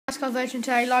NASCAR version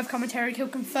today. Live commentary, kill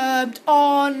confirmed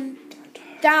on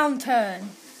Downturn.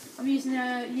 I'm using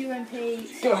a UMP.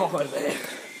 Get on with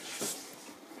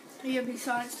it. UMP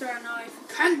Science Throw Knife.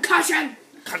 Concussion!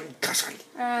 Concussion.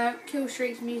 Kill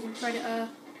streaks, I'm using Predator.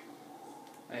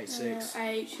 8-6.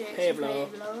 8-6. Pavlo.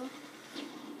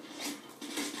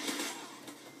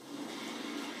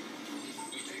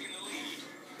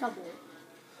 Double.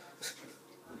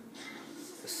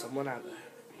 There's someone out there.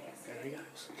 There he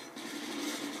goes.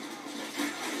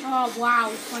 Oh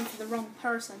wow, went for the wrong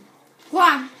person.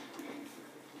 One!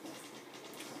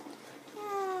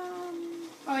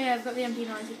 Oh yeah, I've got the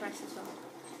MP90 press as well.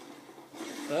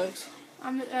 Perks?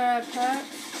 I'm perks.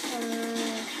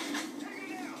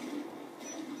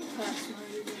 Perks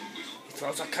mode. He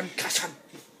throws a concussion.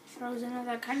 Throws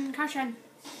another concussion.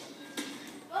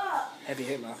 Heavy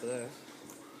hit marker there.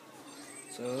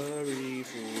 Sorry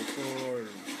for torn.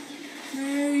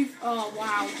 Move. Oh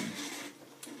wow.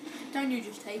 Don't you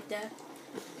just take that?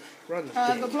 Run the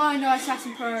But Blind Eye,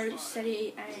 Assassin Pro,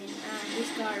 steady aim, and this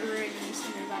guy really needs to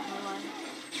move out of my line.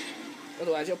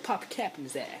 Otherwise you'll pop a cap in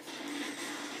his ass.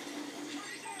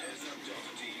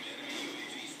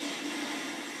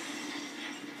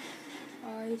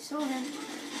 I saw him.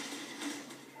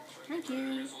 Thank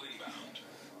you.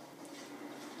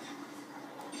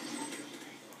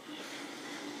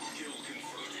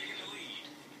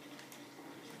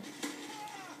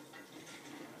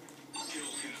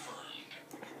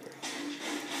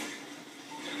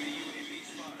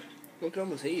 What gun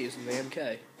was he using? The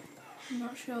MK? I'm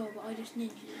not sure, but I just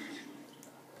need you.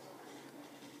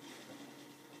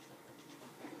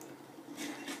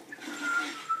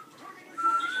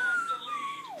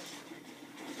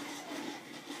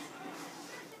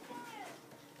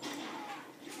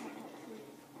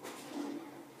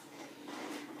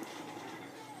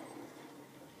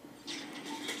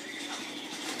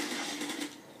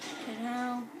 Okay,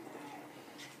 now.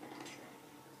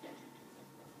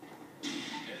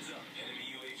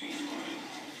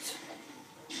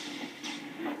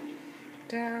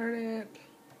 Darn it.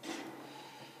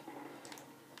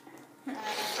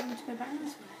 Let's go back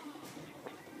this way.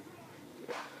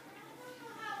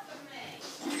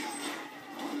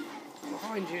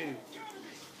 Behind you.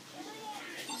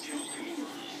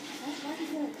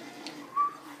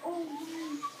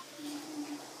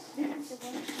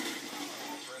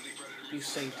 You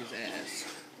saved his ass.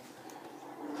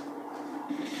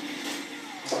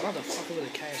 Oh, motherfucker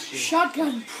with a KSG.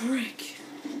 Shotgun prick.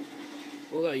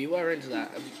 Although you were into that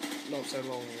not so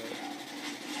long ago.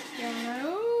 Yeah,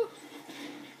 no.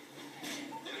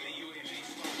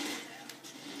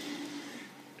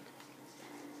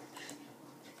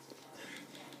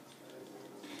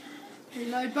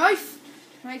 Reload both.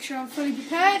 Make sure I'm fully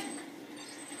prepared.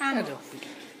 And off we go.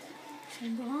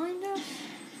 Same behind us.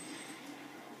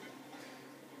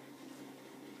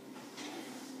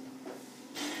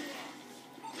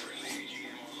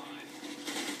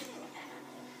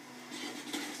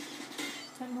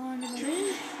 Don't mind if I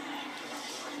do.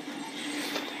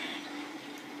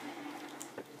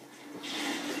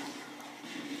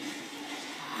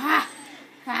 Ah!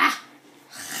 Ah!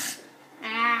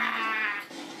 Ah!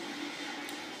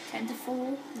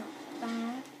 10-4, not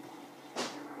bad.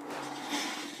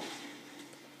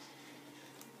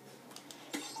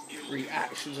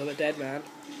 Reactions of a dead man.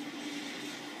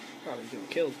 Oh, he got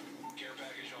killed.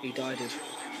 He died.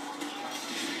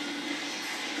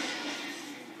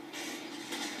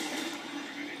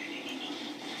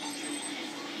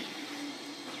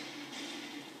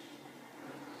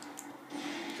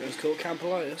 Just called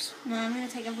Campolitis. No, I'm going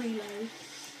to take a reload.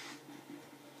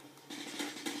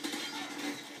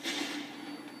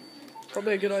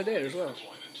 Probably a good idea as well.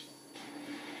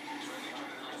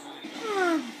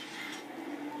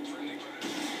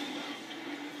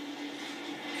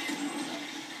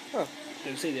 Oh,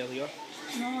 didn't see the other guy.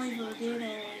 Neither did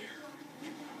I.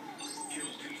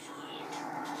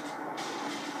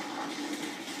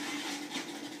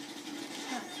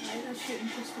 That's right, I was shooting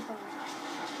just above.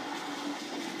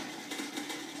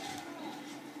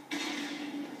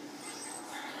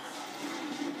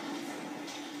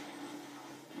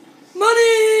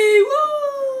 Money!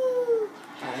 Woo!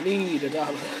 I need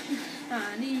 $1.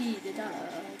 I need $1.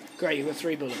 Great, you got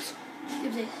 3 bullets.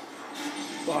 Give it.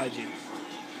 Behind you.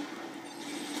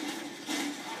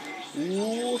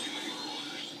 Ooh.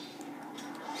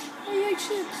 Oh, you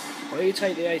shit. Why do you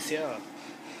take the ACR?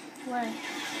 Where?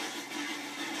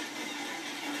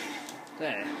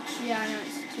 There. Yeah, I know,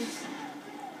 it's just...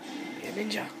 Be a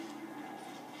ninja. I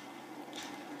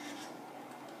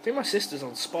think my sister's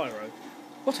on Spyro.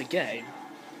 What a game.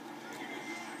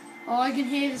 Oh, I can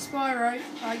hear the Spyro.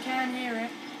 I can hear it.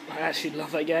 I actually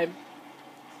love that game.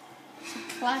 It's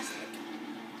a classic.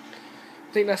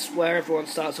 I think that's where everyone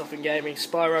starts off in gaming.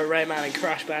 Spyro, Rayman and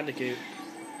Crash Bandicoot.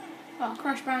 Oh,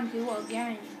 Crash Bandicoot, what a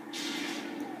game.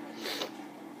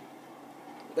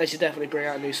 They should definitely bring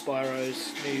out new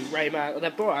Spyros, new Rayman. Well, they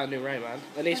brought out a new Rayman.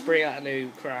 They need to bring out a new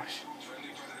Crash.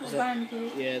 What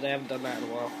Bandicoot? Yeah, they haven't done that in a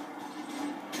while.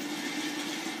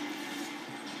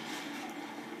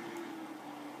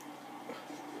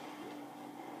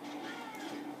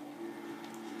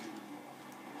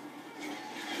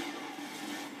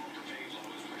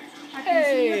 I can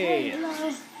see your Hey!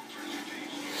 halo.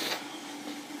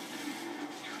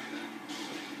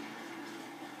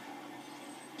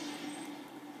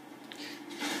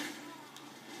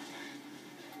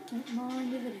 Don't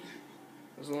mind the video.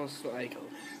 As long as it's not Acol.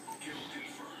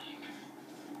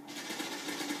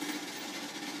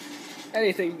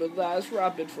 Anything but that is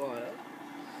rapid fire.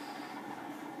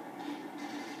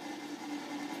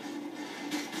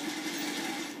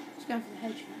 Just going for the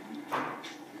hedge.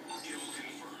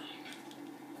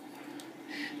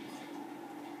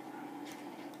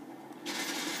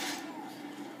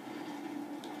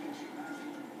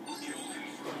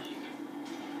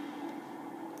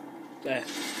 There.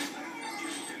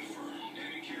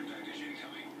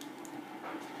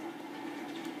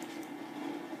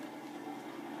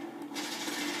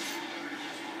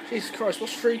 Jesus Christ, what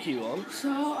streak are you on?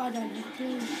 So, I don't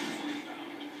know.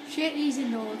 Shit, he's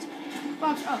indoors.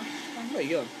 Bob's, oh. Where you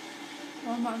going?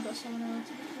 Well, I might have got someone else.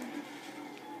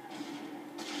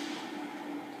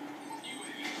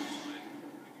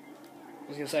 I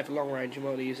was going to say for long range you might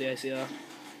want to use the ACR.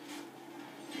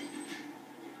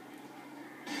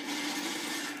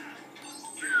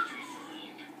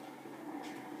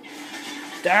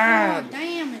 Damn! Oh,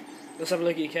 damn it. Let's have a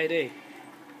look at your KD.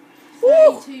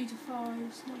 32 to 5,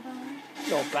 it's not bad.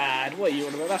 Not bad. What are you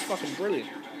on about? That's fucking brilliant.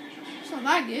 It's not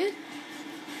that good.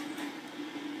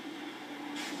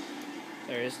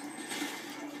 There he is.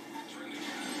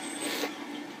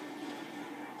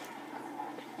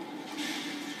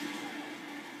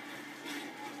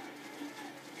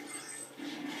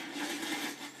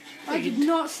 I did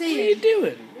not see What are it. you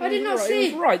doing? I did not Right, see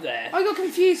it was right there. I got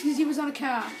confused because he was on a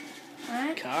car.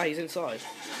 Right? Car, he's inside.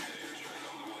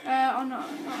 I'm not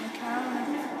on a car.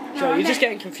 No, Joe, I you're meant, just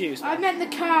getting confused. I meant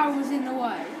the car was in the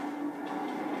way.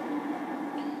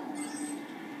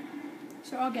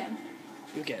 So I'll get him.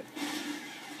 You get him.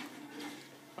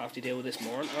 I'll have to deal with this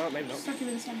moron. Oh, maybe not. Stuck you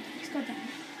with a sentence. God damn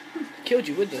it. Killed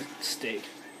you with the stick.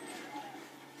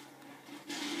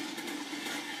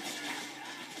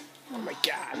 Oh my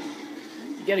god.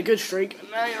 You get a good streak, and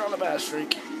now you're on a bad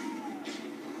streak.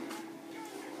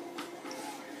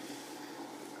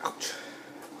 Ouch.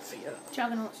 Feet up.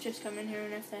 Juggernaut's just come in here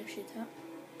and F their shit up.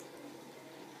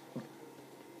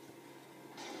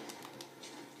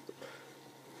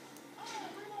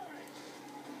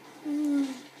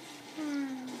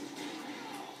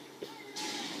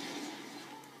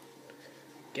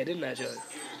 Get in there, Joe.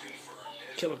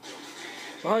 Kill him.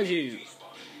 Behind you.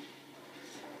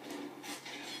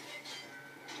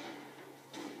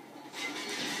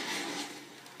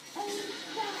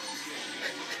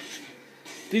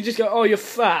 Did you just go, oh, you're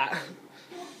fat?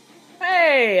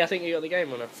 Hey, I think you got the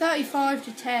game on it. 35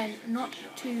 to 10. Not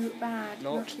too bad.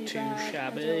 Not too bad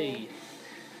shabby.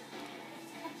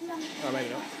 Oh, maybe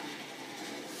not.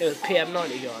 It was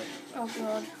PM90 guy. Oh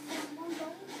god.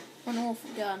 An awful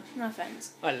gun. No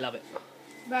offence. I love it.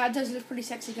 But it does look pretty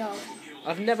sexy gold.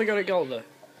 I've never got a gold though.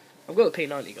 I've got the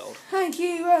P90 gold. Thank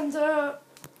you, and that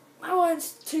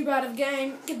wasn't too bad of a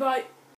game. Goodbye.